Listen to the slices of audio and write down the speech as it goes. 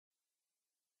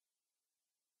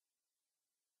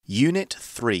Unit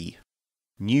 3,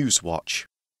 Newswatch,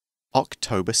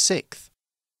 October 6th.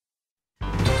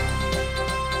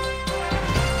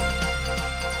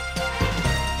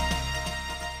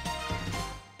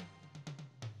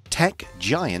 Tech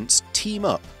giants team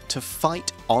up to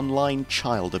fight online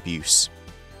child abuse.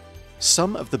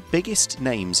 Some of the biggest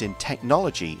names in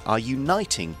technology are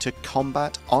uniting to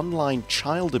combat online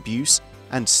child abuse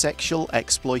and sexual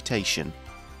exploitation.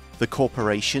 The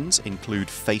corporations include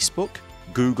Facebook,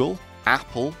 Google,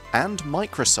 Apple, and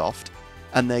Microsoft,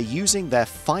 and they're using their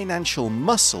financial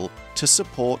muscle to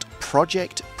support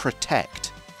Project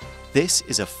Protect. This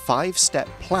is a 5-step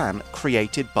plan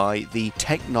created by the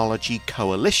Technology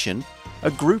Coalition,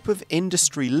 a group of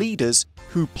industry leaders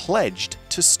who pledged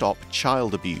to stop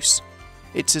child abuse.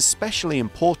 It's especially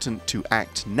important to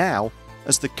act now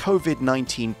as the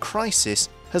COVID-19 crisis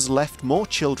has left more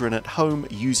children at home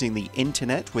using the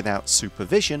internet without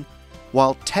supervision,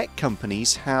 while tech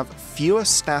companies have fewer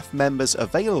staff members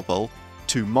available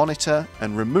to monitor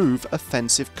and remove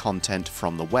offensive content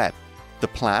from the web. The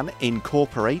plan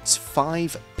incorporates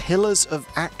 5 pillars of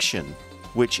action,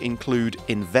 which include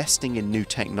investing in new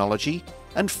technology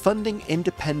and funding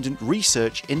independent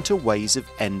research into ways of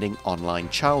ending online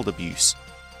child abuse.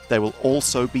 There will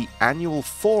also be annual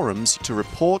forums to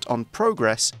report on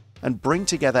progress and bring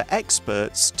together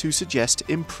experts to suggest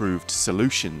improved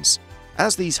solutions.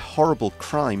 As these horrible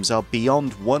crimes are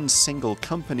beyond one single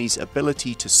company's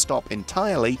ability to stop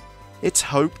entirely, it's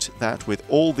hoped that with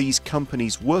all these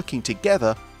companies working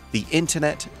together, the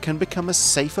internet can become a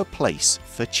safer place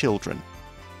for children.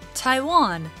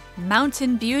 Taiwan,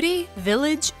 Mountain Beauty,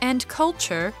 Village and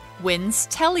Culture wins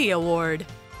Telly Award.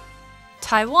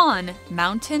 Taiwan,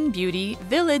 Mountain Beauty,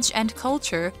 Village and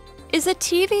Culture is a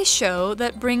TV show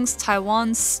that brings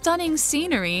Taiwan's stunning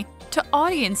scenery to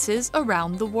audiences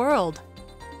around the world.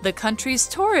 The country's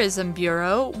tourism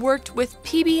bureau worked with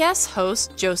PBS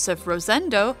host Joseph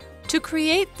Rosendo to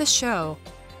create the show.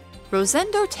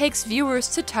 Rosendo takes viewers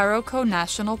to Taroko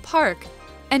National Park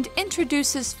and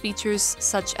introduces features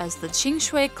such as the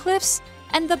Qingshui Cliffs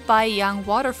and the Baiyang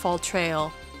Waterfall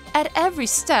Trail. At every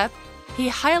step, he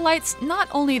highlights not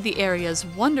only the area's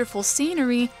wonderful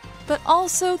scenery, but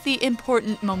also the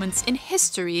important moments in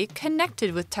history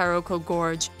connected with Taroko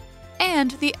Gorge,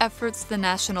 and the efforts the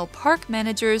national park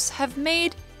managers have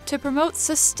made to promote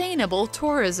sustainable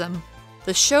tourism.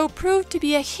 The show proved to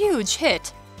be a huge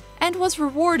hit and was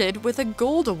rewarded with a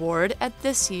Gold Award at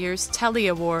this year's Telly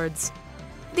Awards.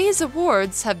 These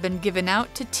awards have been given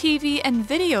out to TV and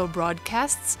video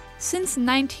broadcasts since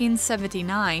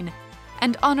 1979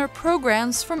 and honor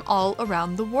programs from all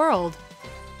around the world.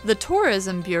 The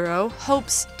Tourism Bureau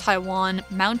hopes Taiwan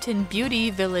Mountain Beauty,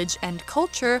 Village and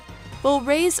Culture will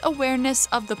raise awareness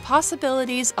of the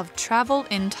possibilities of travel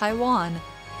in Taiwan